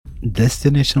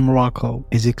Destination Morocco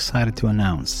is excited to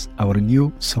announce our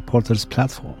new supporters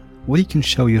platform where you can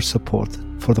show your support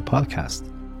for the podcast.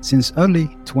 Since early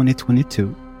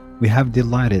 2022, we have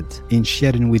delighted in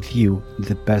sharing with you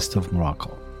the best of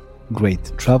Morocco.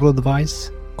 Great travel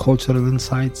advice, cultural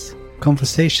insights,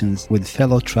 conversations with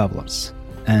fellow travelers,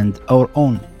 and our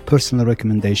own personal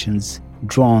recommendations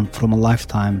drawn from a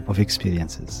lifetime of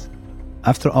experiences.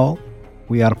 After all,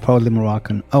 we are proudly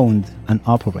Moroccan owned and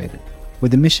operated,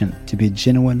 with a mission to be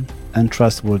genuine and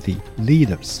trustworthy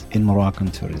leaders in Moroccan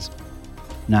tourism.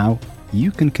 Now, you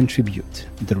can contribute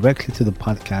directly to the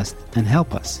podcast and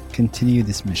help us continue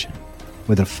this mission.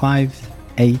 Whether $5,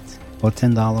 $8, or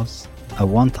 $10, a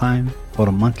one-time or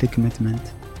a monthly commitment,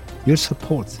 your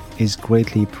support is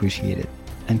greatly appreciated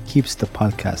and kees the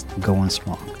podcast going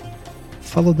strong.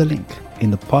 Follow the link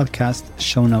in the podcast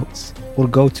show notes or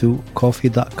go to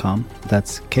ko-fi.com,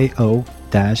 that's ko-fi.com,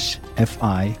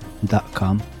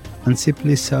 and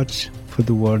simply search for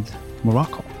the word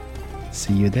Morocco.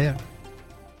 See you there.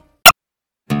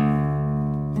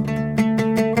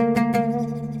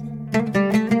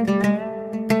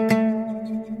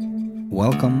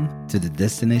 Welcome to the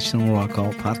Destination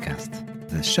Morocco podcast,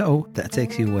 the show that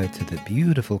takes you away to the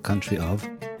beautiful country of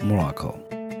Morocco.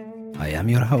 I am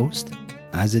your host,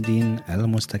 Azadeen El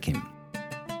Mustakim.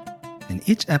 In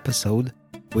each episode,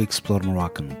 we explore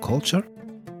Moroccan culture,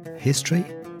 history,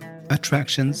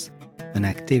 attractions, and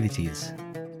activities.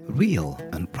 Real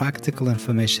and practical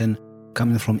information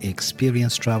coming from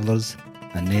experienced travelers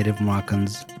and native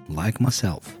Moroccans like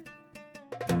myself.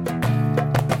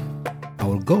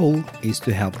 Our goal is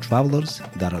to help travelers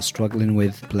that are struggling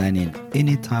with planning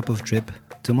any type of trip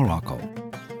to Morocco.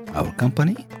 Our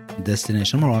company,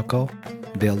 Destination Morocco,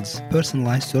 builds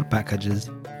personalized tour packages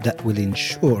that will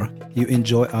ensure you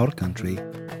enjoy our country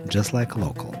just like a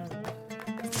local.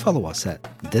 Follow us at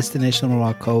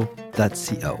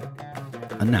destinationmorocco.co.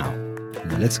 And now,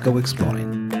 let's go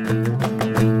exploring.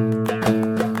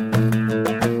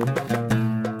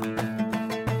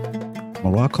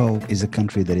 Morocco is a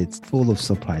country that is full of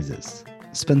surprises.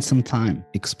 Spend some time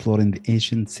exploring the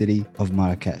ancient city of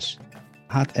Marrakesh.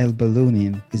 Hot air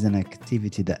ballooning is an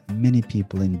activity that many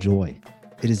people enjoy.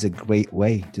 It is a great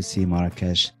way to see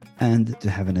Marrakesh and to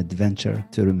have an adventure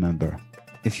to remember.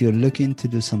 If you're looking to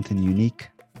do something unique,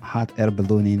 hot air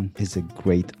ballooning is a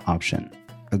great option.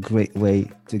 A great way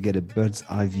to get a bird's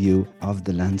eye view of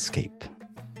the landscape.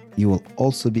 You will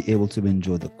also be able to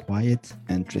enjoy the quiet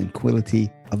and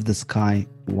tranquility of the sky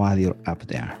while you're up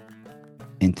there.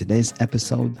 In today's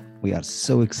episode, we are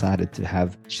so excited to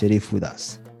have Sherif with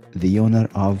us, the owner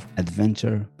of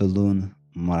Adventure Balloon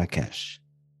Marrakesh.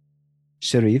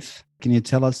 Sherif, can you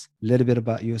tell us a little bit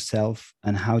about yourself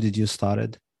and how did you start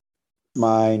it?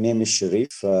 My name is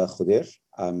Sherif Khudir.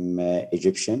 I'm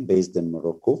Egyptian based in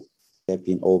Morocco. I've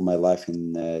been all my life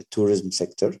in the tourism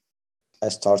sector. I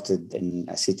started in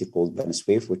a city called Beni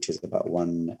Suef, which is about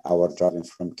 1 hour driving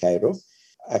from Cairo.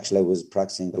 Actually, I was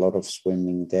practicing a lot of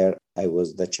swimming there. I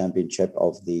was the championship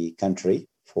of the country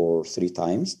for 3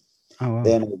 times. Oh, wow.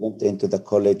 Then I went into the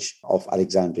College of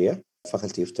Alexandria,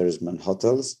 Faculty of Tourism and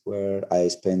Hotels, where I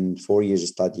spent 4 years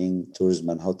studying tourism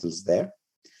and hotels there.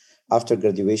 After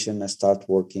graduation, I started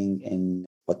working in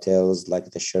hotels like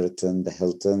the Sheraton, the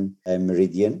Hilton,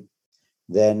 Meridian.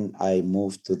 Then I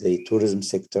moved to the tourism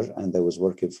sector and I was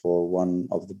working for one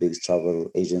of the biggest travel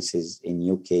agencies in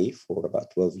UK for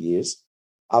about 12 years.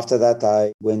 After that,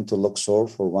 I went to Luxor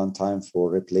for one time for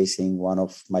replacing one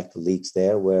of my colleagues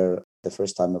there, where the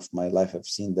first time of my life I've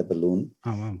seen the balloon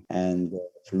and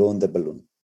flown the balloon.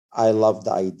 I loved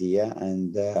the idea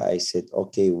and I said,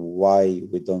 okay, why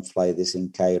we don't fly this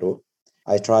in Cairo?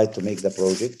 I tried to make the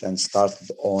project and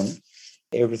started on.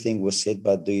 Everything was said,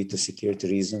 but due to security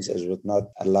reasons, I was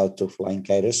not allowed to fly in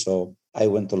Cairo. So I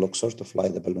went to Luxor to fly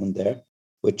the balloon there,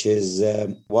 which is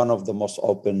one of the most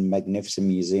open, magnificent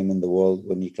museums in the world.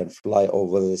 When you can fly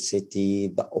over the city,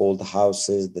 the old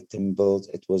houses, the temples,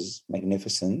 it was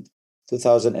magnificent.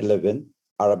 2011,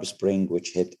 Arab Spring,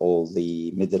 which hit all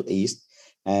the Middle East,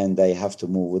 and I have to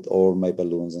move with all my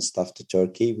balloons and stuff to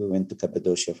Turkey. We went to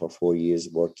Cappadocia for 4 years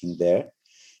working there.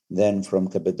 Then from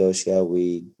Cappadocia,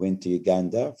 we went to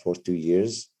Uganda for 2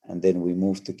 years, and then we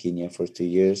moved to Kenya for 2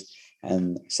 years.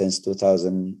 And since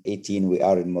 2018, we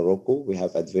are in Morocco. We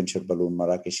have Adventure Balloon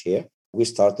Marrakesh here. We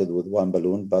started with 1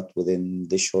 balloon, but within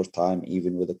this short time,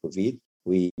 even with the COVID,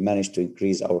 we managed to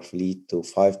increase our fleet to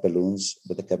 5 balloons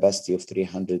with a capacity of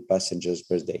 300 passengers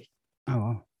per day. Oh,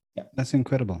 wow. Yeah. That's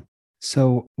incredible.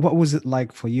 So what was it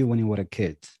like for you when you were a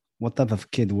kid? What type of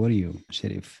kid were you,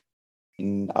 Sherif?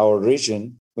 In our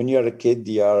region, when you're a kid,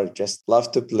 you are just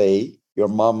love to play. Your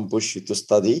mom push you to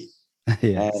study. And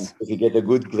Yes, if you get a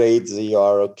good grade, you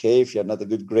are okay. If you're not a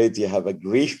good grade, you have a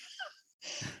grief.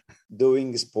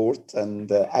 Doing sport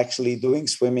and actually doing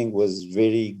swimming was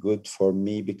very good for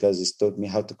me because it taught me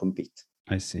how to compete.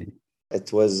 I see.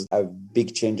 It was a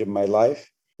big change in my life,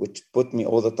 which put me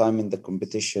all the time in the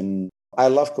competition. I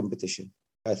love competition.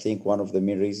 I think one of the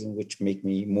main reasons which make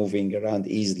me moving around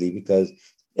easily because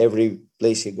every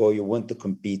place you go, you want to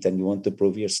compete and you want to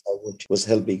prove yourself, which was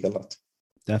helping a lot.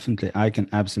 Definitely. I can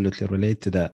absolutely relate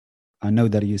to that. I know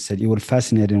that you said you were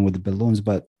fascinated with the balloons,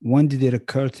 but when did it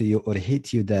occur to you or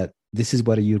hit you that this is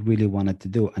what you really wanted to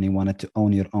do and you wanted to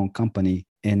own your own company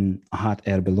in hot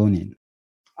air ballooning?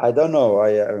 I don't know.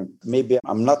 I maybe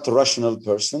I'm not a rational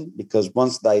person because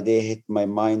once the idea hit my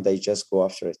mind, I just go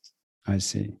after it. I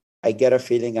see. I get a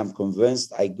feeling, I'm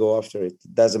convinced, I go after it.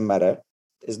 It doesn't matter.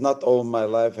 It's not all my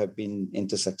life have been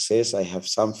into success. I have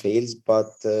some fails,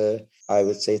 but I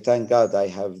would say, thank God I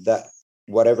have that.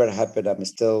 Whatever happened, I'm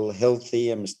still healthy.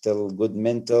 I'm still good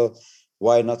mental.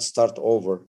 Why not start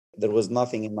over? There was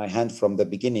nothing in my hand from the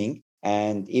beginning.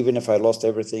 And even if I lost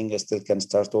everything, I still can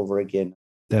start over again.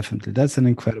 Definitely. That's an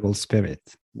incredible spirit.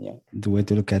 Yeah. The way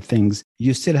to look at things.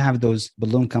 You still have those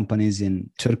balloon companies in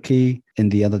Turkey, in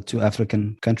the other two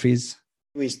African countries.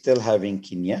 We still have in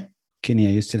Kenya Kenya,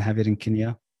 you still have it in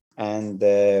Kenya? and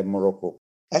Morocco.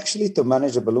 Actually, to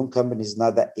manage a balloon company is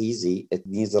not that easy. It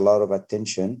needs a lot of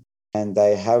attention. And I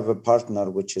have a partner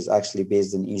which is actually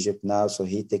based in Egypt now. So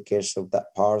he takes care of that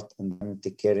part and I'm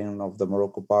taking care of the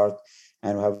Morocco part.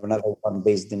 And we have another one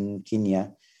based in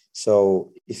Kenya.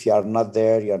 So if you are not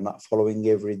there, you're not following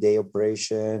everyday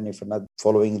operation, if you're not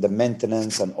following the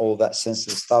maintenance and all that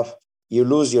sensitive stuff, you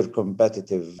lose your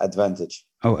competitive advantage.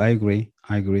 Oh, I agree.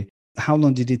 I agree. How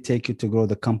long did it take you to grow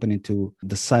the company to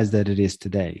the size that it is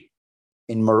today?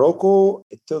 In Morocco,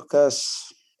 it took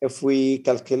us, if we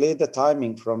calculate the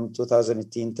timing from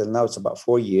 2018 till now, it's about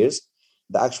 4 years.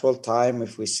 The actual time,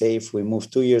 if we say if we move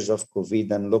 2 years of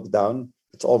COVID and lockdown,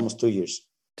 it's almost 2 years.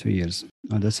 2 years.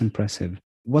 Oh, that's impressive.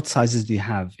 What sizes do you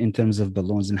have in terms of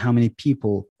balloons and how many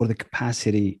people or the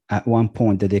capacity at one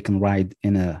point that they can ride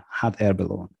in a hot air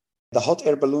balloon? The hot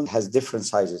air balloon has different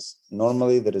sizes.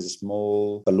 Normally, there is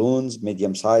small balloons,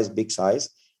 medium size, big size,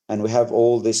 and we have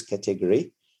all this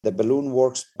category. The balloon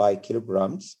works by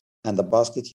kilograms, and the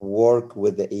basket work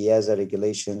with the EASA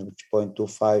regulation, which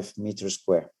 0.25 meters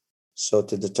square. So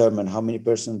to determine how many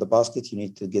person in the basket, you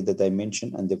need to get the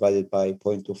dimension and divide it by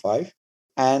 0.25.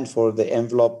 And for the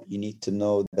envelope, you need to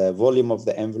know the volume of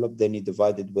the envelope. Then you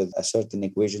divide it with a certain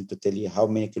equation to tell you how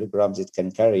many kilograms it can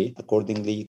carry.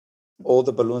 Accordingly, all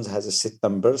the balloons has a set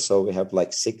number. So we have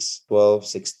like 6, 12,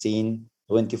 16,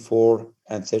 24,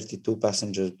 and 32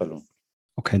 passengers balloon.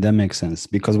 Okay, that makes sense.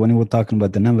 Because when you were talking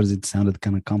about the numbers, it sounded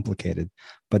kind of complicated.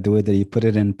 But the way that you put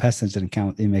it in passenger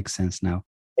count, it makes sense now.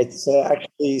 It's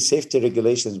actually safety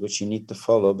regulations which you need to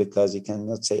follow because you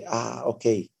cannot say,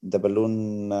 okay, the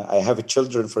balloon, I have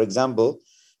children, for example,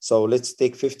 so let's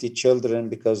take 50 children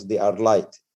because they are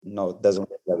light. No, it doesn't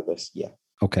work like this. Yeah.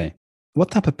 Okay. What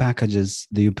type of packages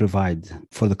do you provide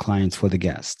for the clients, for the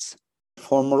guests?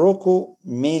 For Morocco,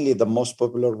 mainly the most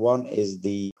popular one is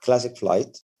the classic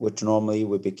flight, which normally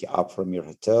we pick you up from your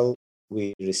hotel.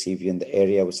 We receive you in the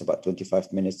area, which is about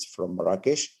 25 minutes from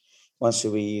Marrakesh. Once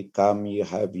we come, you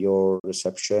have your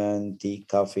reception, tea,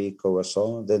 coffee,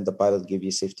 croissant. Then the pilot gives you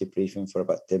safety briefing for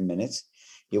about 10 minutes.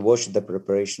 You watch the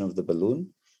preparation of the balloon.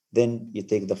 Then you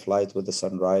take the flight with the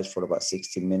sunrise for about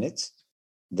 60 minutes.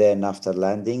 Then after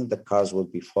landing, the cars will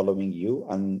be following you.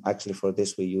 And actually for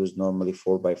this, we use normally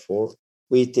 4x4.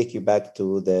 We take you back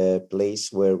to the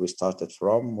place where we started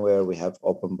from, where we have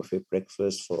open buffet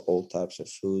breakfast for all types of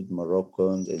food,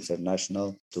 Moroccans,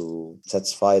 international, to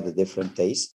satisfy the different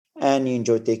tastes. And you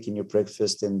enjoy taking your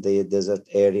breakfast in the desert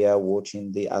area,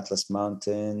 watching the Atlas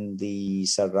Mountain, the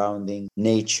surrounding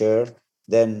nature.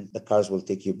 Then the cars will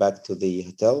take you back to the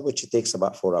hotel, which takes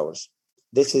about 4 hours.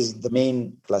 This is the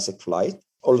main classic flight.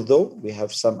 Although we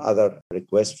have some other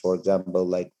requests, for example,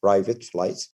 like private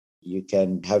flights. You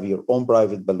can have your own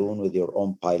private balloon with your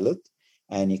own pilot,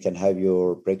 and you can have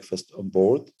your breakfast on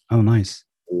board. Oh, nice.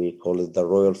 We call it the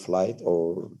royal flight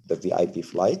or the VIP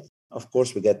flight. Of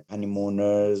course, we get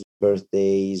honeymooners,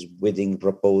 birthdays, wedding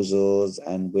proposals,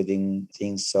 and wedding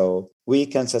things. So we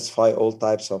can satisfy all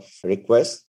types of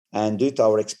requests. And due to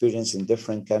our experience in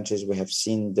different countries, we have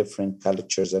seen different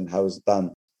cultures and how it's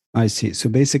done. I see. So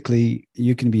basically,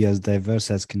 you can be as diverse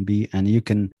as can be, and you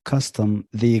can custom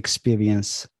the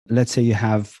experience. Let's say you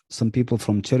have some people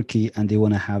from Turkey and they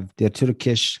want to have their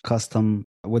Turkish custom,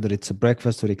 whether it's a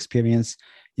breakfast or experience,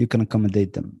 you can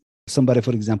accommodate them. Somebody,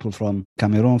 for example, from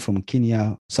Cameroon, from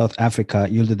Kenya, South Africa,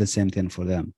 you'll do the same thing for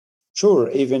them. Sure.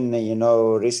 Even,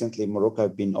 recently Morocco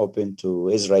have been open to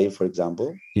Israel, for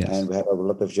example. Yes. And we have a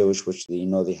lot of Jewish, which,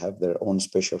 they have their own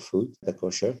special food, the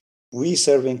kosher. We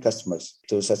serving customers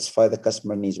to satisfy the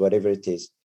customer needs, whatever it is.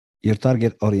 Your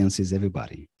target audience is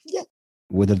everybody. Yeah.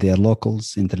 Whether they are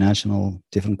locals, international,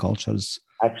 different cultures.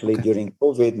 Actually, Okay. during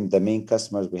COVID, the main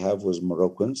customers we have was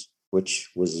Moroccans,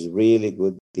 which was really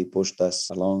good. They pushed us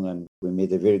along and we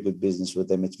made a very good business with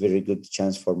them. It's a very good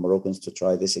chance for Moroccans to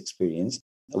try this experience.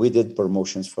 We did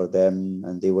promotions for them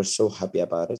and they were so happy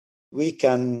about it. We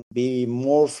can be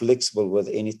more flexible with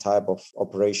any type of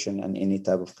operation and any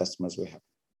type of customers we have.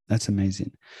 That's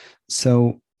amazing.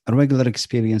 So a regular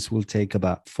experience will take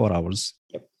about 4 hours.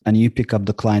 Yep. And you pick up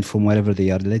the client from wherever they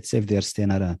are. Let's say if they're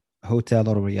staying at a hotel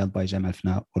or Riyadh by Jamal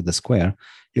Fna or the Square,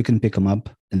 you can pick them up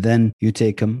and then you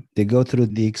take them. They go through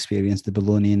the experience, the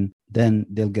ballooning, then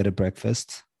they'll get a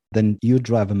breakfast. Then you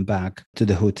drive them back to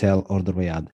the hotel or the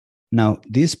Riyadh. Now,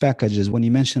 these packages, when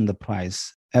you mention the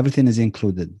price, everything is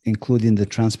included, including the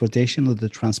transportation, or the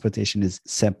transportation is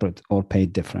separate or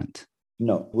paid different?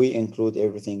 No, we include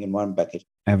everything in one package.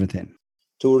 Everything.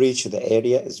 To reach the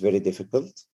area is very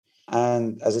difficult.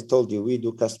 And as I told you, we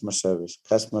do customer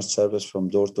service from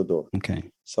door to door. Okay.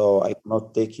 So I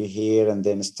cannot take you here and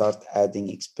then start adding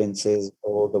expenses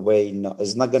all the way. No,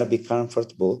 it's not going to be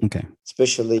comfortable. Okay.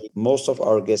 Especially most of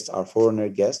our guests are foreigner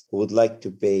guests who would like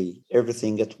to pay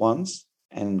everything at once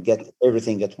and get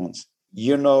everything at once.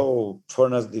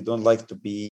 Foreigners, they don't like to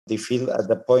they feel at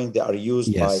the point they are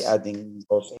used by adding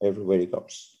costs everywhere it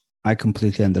goes. I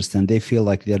completely understand. They feel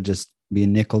like they're just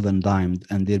being nickel and dimed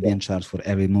and they're being charged for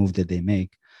every move that they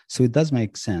make. So it does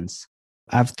make sense.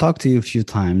 I've talked to you a few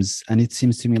times and it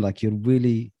seems to me like you're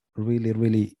really, really,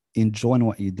 really enjoying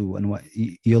what you do and what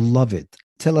you love it.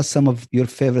 Tell us some of your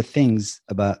favorite things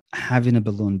about having a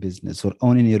balloon business or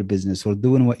owning your business or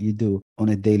doing what you do on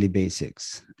a daily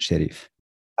basis, Sharif.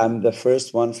 I'm the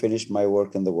first one finished my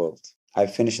work in the world. I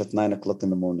finish at 9 o'clock in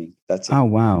the morning. That's it. Oh,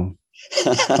 wow.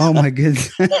 Oh, my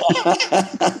goodness.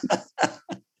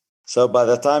 So by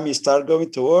the time you start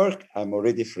going to work, I'm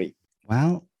already free.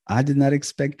 Well, I did not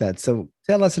expect that. So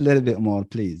tell us a little bit more,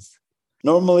 please.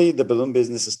 Normally, the balloon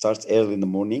business starts early in the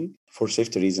morning for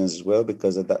safety reasons as well,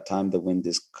 because at that time, the wind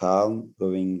is calm,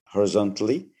 going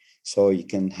horizontally. So you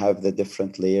can have the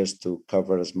different layers to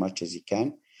cover as much as you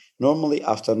can. Normally,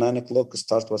 after 9 o'clock,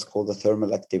 starts what's called the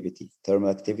thermal activity. Thermal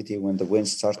activity when the wind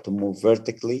starts to move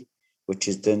vertically, which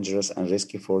is dangerous and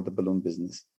risky for the balloon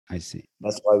business. I see.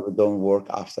 That's why we don't work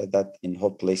after that in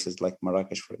hot places like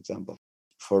Marrakesh, for example.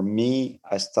 For me,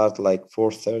 I start like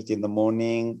 4:30 in the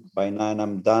morning. By 9,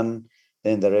 I'm done.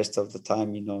 Then the rest of the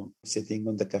time, sitting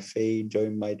on the cafe,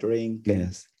 enjoying my drink.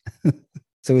 Yes.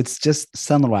 So it's just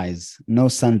sunrise, no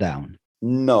sundown.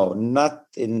 No, not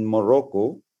in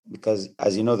Morocco, because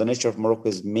as you know, the nature of Morocco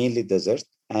is mainly desert,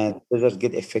 and deserts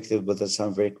get affected with the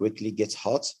sun very quickly, gets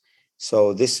hot.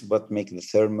 So this is what makes the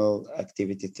thermal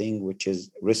activity thing, which is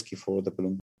risky for the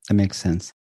balloon. That makes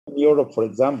sense. In Europe, for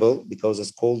example, because it's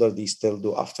colder, they still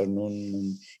do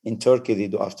afternoon. In Turkey, they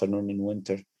do afternoon in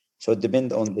winter. So it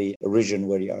depends on the region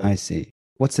where you are. I see.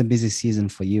 What's a busy season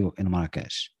for you in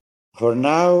Marrakesh? For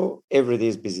now, every day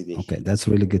is busy day. Okay, that's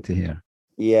really good to hear.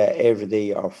 Yeah, every day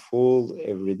you are full.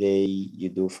 Every day you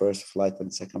do first flight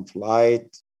and second flight.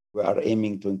 We are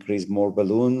aiming to increase more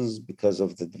balloons because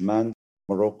of the demand.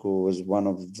 Morocco is one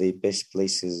of the best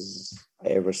places I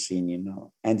ever seen,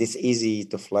 And it's easy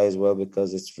to fly as well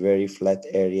because it's very flat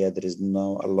area. There is a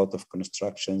lot of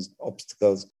constructions,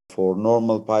 obstacles. For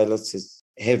normal pilots, it's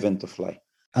heaven to fly.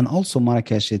 And also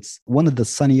Marrakesh, it's one of the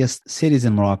sunniest cities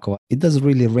in Morocco. It doesn't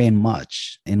really rain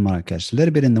much in Marrakesh, a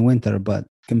little bit in the winter, but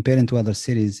comparing to other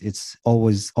cities, it's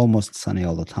always almost sunny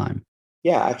all the time.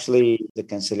 Yeah, actually, the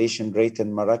cancellation rate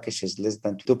in Marrakesh is less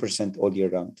than 2% all year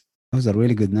round. Those are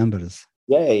really good numbers.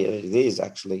 Yeah, it is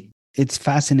actually. It's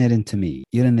fascinating to me.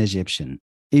 You're an Egyptian.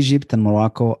 Egypt and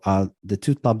Morocco are the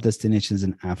two top destinations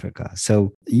in Africa.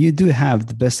 So you do have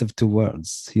the best of two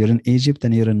worlds. You're in Egypt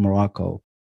and you're in Morocco.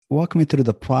 Walk me through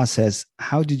the process.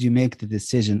 How did you make the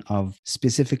decision of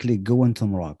specifically going to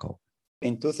Morocco?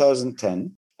 In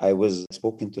 2010, I was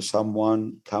spoken to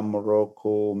someone, come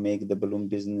Morocco, make the balloon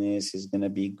business, is going to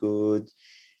be good.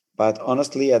 But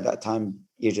honestly, at that time,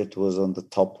 Egypt was on the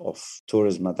top of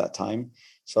tourism at that time.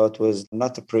 So it was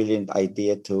not a brilliant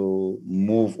idea to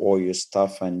move all your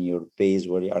stuff and your base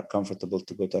where you are comfortable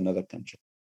to go to another country.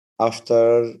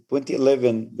 After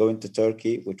 2011, going to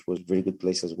Turkey, which was a very good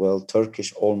place as well.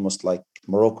 Turkish, almost like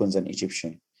Moroccans and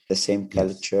Egyptian, the same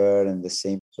culture and the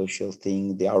same social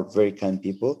thing. They are very kind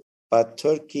people. But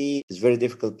Turkey is a very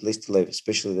difficult place to live,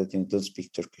 especially that you don't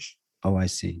speak Turkish. Oh, I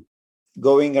see.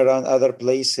 Going around other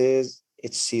places,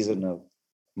 it's seasonal.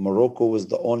 Morocco was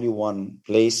the only one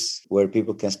place where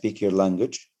people can speak your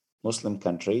language, Muslim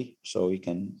country, so you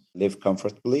can live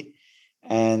comfortably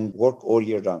and work all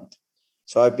year round.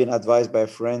 So I've been advised by a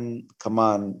friend,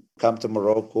 come to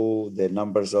Morocco. The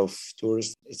numbers of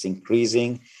tourists, it's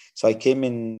increasing. So I came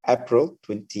in April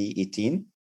 2018.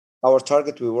 Our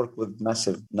target, we work with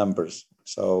massive numbers.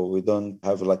 So we don't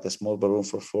have like a small balloon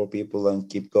for 4 people and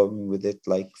keep going with it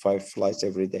like 5 flights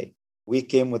every day. We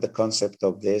came with the concept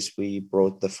of this. We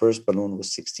brought the first balloon with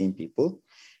 16 people.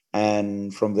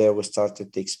 And from there, we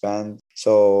started to expand.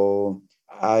 So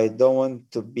I don't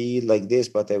want to be like this,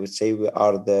 but I would say we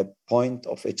are the point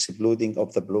of exploding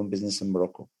of the balloon business in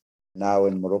Morocco. Now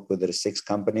in Morocco, there are 6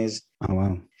 companies. Oh,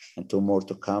 wow. And 2 more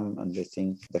to come. And I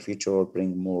think the future will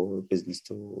bring more business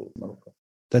to Morocco.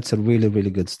 That's a really, really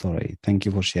good story. Thank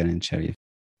you for sharing, Sharif.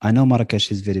 I know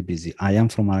Marrakesh is very busy. I am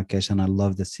from Marrakesh and I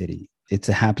love the city. It's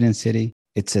a happening city.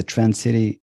 It's a trend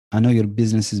city. I know your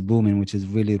business is booming, which is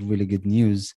really, really good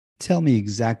news. Tell me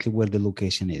exactly where the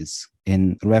location is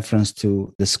in reference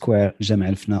to the square Jam'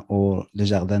 el-Fna or Le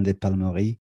Jardin des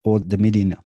Palmeries or the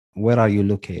Medina. Where are you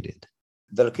located?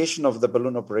 The location of the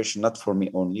balloon operation, not for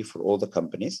me only, for all the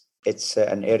companies, it's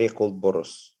an area called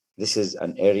Boros. This is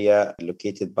an area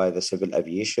located by the Civil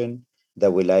Aviation,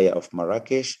 the Wilaya of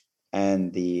Marrakesh,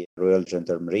 and the Royal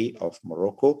Gendarmerie of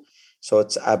Morocco. So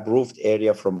it's an approved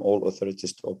area from all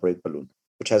authorities to operate balloon,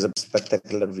 which has a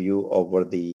spectacular view over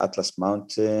the Atlas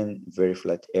Mountain, very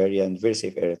flat area and very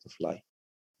safe area to fly.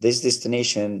 This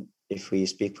destination, if we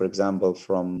speak, for example,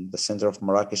 from the center of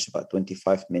Marrakesh, about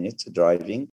 25 minutes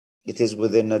driving, it is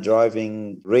within a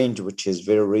driving range, which is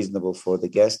very reasonable for the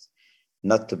guest,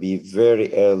 not to be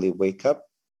very early wake up,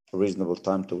 a reasonable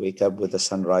time to wake up with the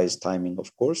sunrise timing,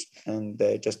 of course, and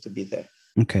just to be there.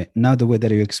 Okay. Now the way that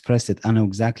you expressed it, I know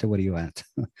exactly where you're at.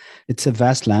 It's a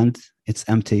vast land. It's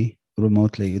empty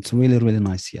remotely. It's really, really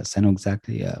nice. Yes, I know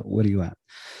exactly where you're at.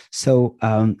 So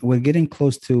we're getting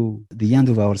close to the end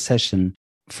of our session.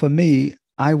 For me,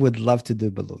 I would love to do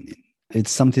ballooning.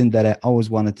 It's something that I always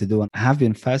wanted to do and have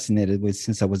been fascinated with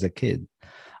since I was a kid.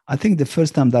 I think the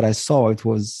first time that I saw it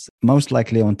was most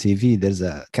likely on TV. There's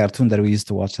a cartoon that we used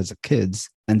to watch as a kids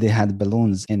and they had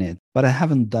balloons in it, but I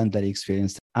haven't done that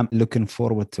experience. I'm looking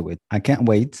forward to it. I can't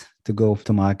wait to go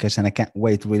to Marrakesh and I can't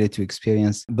wait really to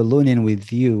experience ballooning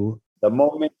with you. The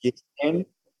moment you get in,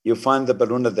 you find the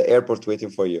balloon at the airport waiting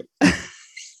for you.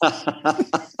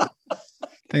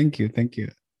 Thank you. Thank you.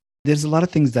 There's a lot of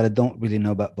things that I don't really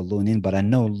know about ballooning, but I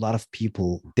know a lot of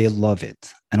people, they love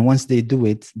it. And once they do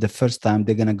it, the first time,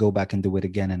 they're going to go back and do it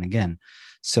again and again.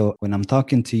 So when I'm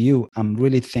talking to you, I'm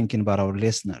really thinking about our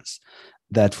listeners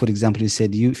that, for example, you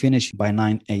said you finish by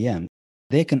 9 a.m.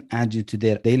 They can add you to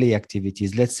their daily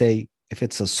activities. Let's say if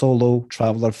it's a solo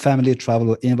traveler, family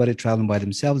traveler, anybody traveling by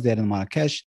themselves, they're in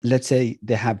Marrakesh. Let's say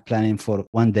they have planning for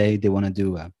one day, they want to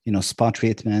do a spa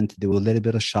treatment, do a little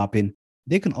bit of shopping.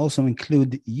 They can also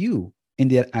include you in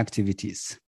their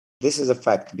activities. This is a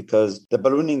fact because the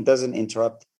ballooning doesn't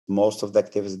interrupt most of the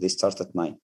activities. They start at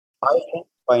 9. I finish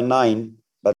by 9,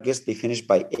 but I guess they finish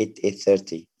by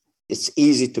 8:30. It's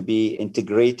easy to be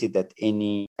integrated at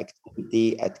any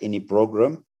activity, at any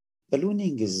program.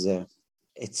 Ballooning is,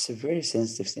 it's a very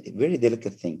sensitive, very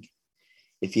delicate thing.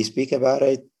 If you speak about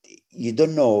it, you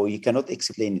don't know, you cannot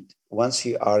explain it. Once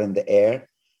you are in the air,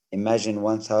 imagine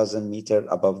 1,000 meters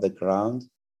above the ground.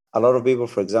 A lot of people,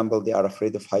 for example, they are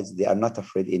afraid of heights. They are not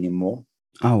afraid anymore.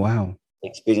 Oh, wow. I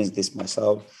experienced this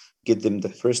myself. Give them the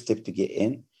first step to get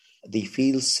in. They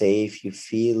feel safe. You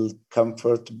feel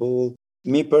comfortable.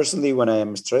 Me personally, when I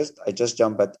am stressed, I just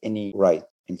jump at any ride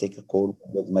and take a call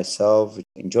with myself,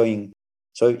 enjoying.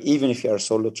 So even if you are a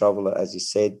solo traveler, as you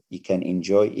said, you can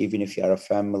enjoy. Even if you are a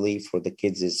family, for the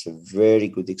kids, it's a very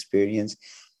good experience.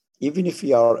 Even if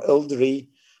you are elderly,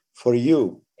 for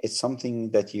you, it's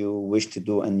something that you wish to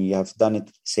do and you have done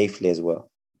it safely as well.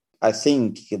 I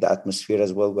think the atmosphere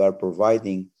as well we are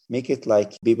providing, make it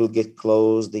like people get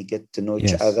close, they get to know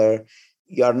each other.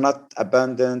 You are not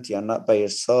abandoned, you are not by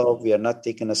yourself, you are not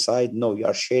taken aside. No, you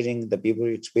are sharing the people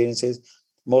experiences.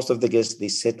 Most of the guests, they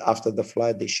sit after the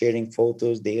flight, they're sharing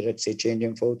photos, they're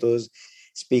exchanging photos,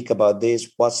 speak about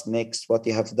this, what's next, what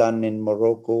you have done in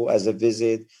Morocco as a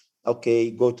visit. Okay,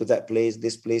 go to that place,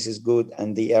 this place is good.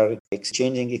 And they are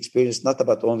exchanging experience, not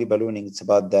about only ballooning, it's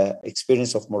about the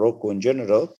experience of Morocco in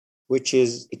general, which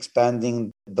is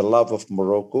expanding the love of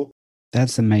Morocco.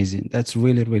 That's amazing. That's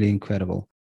really, really incredible.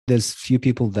 There's few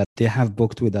people that they have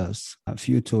booked with us, a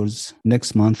few tours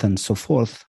next month and so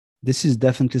forth. This is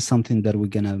definitely something that we're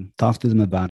going to talk to them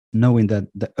about. knowing that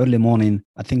the early morning,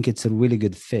 I think it's a really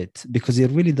good fit because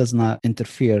it really does not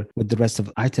interfere with the rest of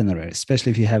the itinerary,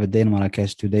 especially if you have a day in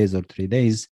Marrakesh, 2 days or 3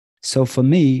 days. So for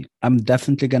me, I'm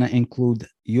definitely going to include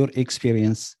your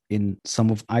experience in some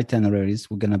of itineraries.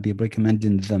 We're going to be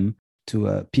recommending them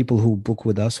to people who book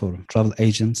with us or travel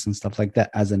agents and stuff like that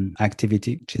as an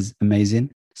activity, which is amazing.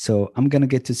 So I'm going to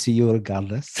get to see you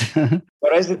regardless.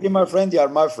 Whereas you, my friend, you are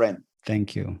my friend.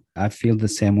 Thank you. I feel the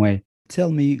same way.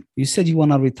 Tell me, you said you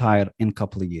want to retire in a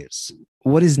couple of years.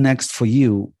 What is next for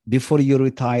you before you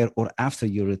retire or after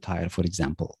you retire, for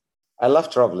example? I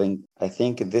love traveling. I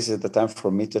think this is the time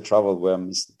for me to travel where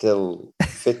I'm still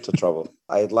fit to travel.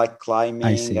 I like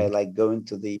climbing. I like going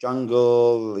to the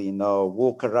jungle,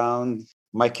 walk around.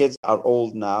 My kids are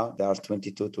old now. They are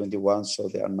 22, 21, so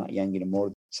they are not young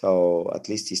anymore. So at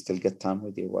least you still get time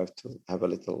with your wife to have a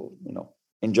little,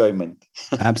 enjoyment.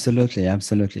 Absolutely. I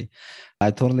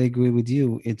totally agree with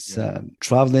you. It's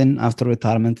traveling after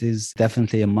retirement is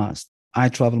definitely a must. I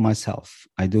travel myself.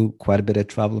 I do quite a bit of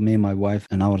travel, me, my wife,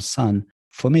 and our son.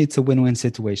 For me, it's a win-win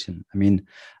situation. I mean,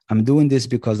 I'm doing this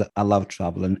because I love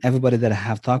travel. And everybody that I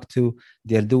have talked to,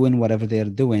 they're doing whatever they're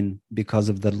doing because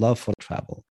of their love for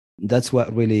travel. That's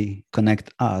what really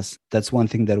connects us. That's one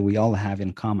thing that we all have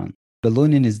in common.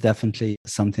 Ballooning is definitely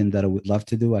something that I would love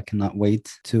to do. I cannot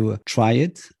wait to try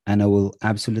it. And I will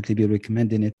absolutely be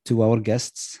recommending it to our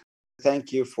guests.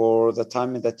 Thank you for the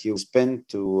time that you spent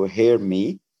to hear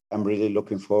me. I'm really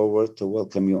looking forward to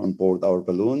welcome you on board our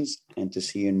balloons and to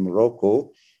see you in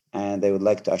Morocco. And I would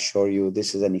like to assure you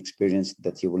this is an experience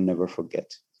that you will never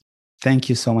forget. Thank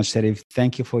you so much, Sharif.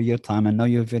 Thank you for your time. I know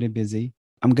you're very busy.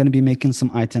 I'm going to be making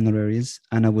some itineraries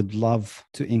and I would love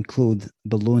to include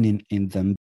ballooning in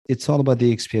them. It's all about the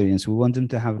experience. We want them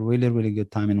to have a really, really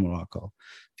good time in Morocco.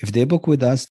 If they book with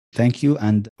us, thank you.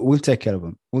 And we'll take care of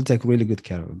them. We'll take really good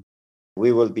care of them.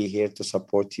 We will be here to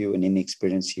support you in any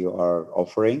experience you are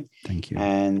offering. Thank you.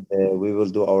 And we will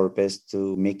do our best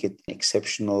to make it an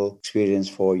exceptional experience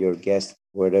for your guests,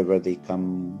 wherever they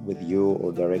come with you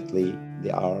or directly.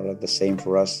 They are the same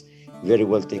for us, very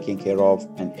well taken care of,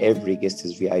 and every guest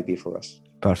is VIP for us.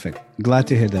 Perfect. Glad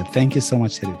to hear that. Thank you so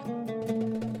much, Sharif.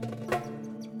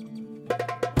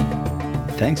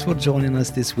 Thanks for joining us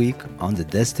this week on the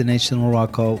Destination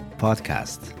Morocco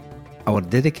podcast. Our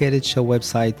dedicated show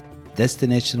website,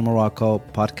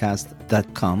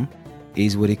 destinationmoroccopodcast.com,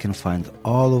 is where you can find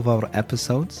all of our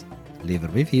episodes, leave a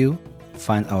review,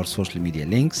 find our social media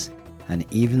links, and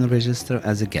even register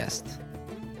as a guest.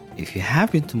 If you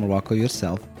have been to Morocco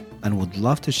yourself and would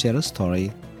love to share a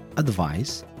story,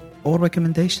 advice, or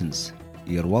recommendations,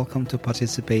 you're welcome to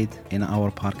participate in our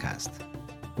podcast.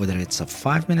 Whether it's a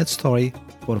 5-minute story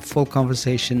or a full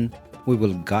conversation, we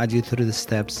will guide you through the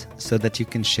steps so that you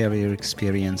can share your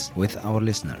experience with our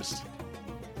listeners.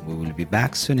 We will be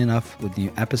back soon enough with a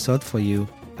new episode for you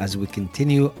as we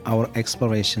continue our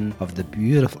exploration of the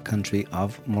beautiful country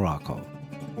of Morocco.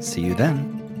 See you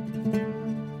then.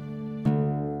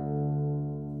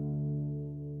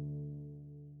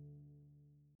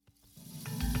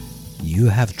 You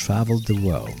have traveled the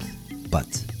world,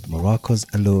 but Morocco's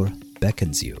allure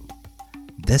beckons you.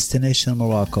 Destination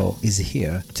Morocco is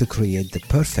here to create the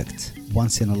perfect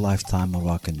once-in-a-lifetime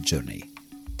Moroccan journey,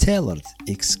 tailored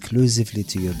exclusively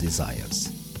to your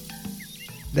desires.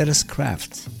 Let us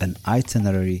craft an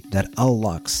itinerary that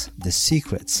unlocks the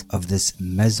secrets of this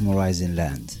mesmerizing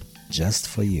land just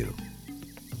for you.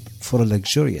 For a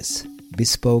luxurious,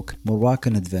 bespoke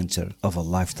Moroccan adventure of a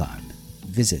lifetime,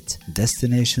 visit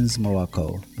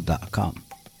destinationsmorocco.com.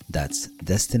 That's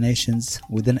destinations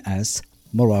with an S,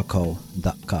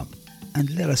 Morocco.com. And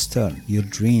let us turn your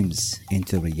dreams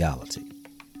into reality.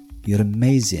 Your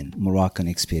amazing Moroccan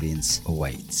experience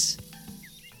awaits.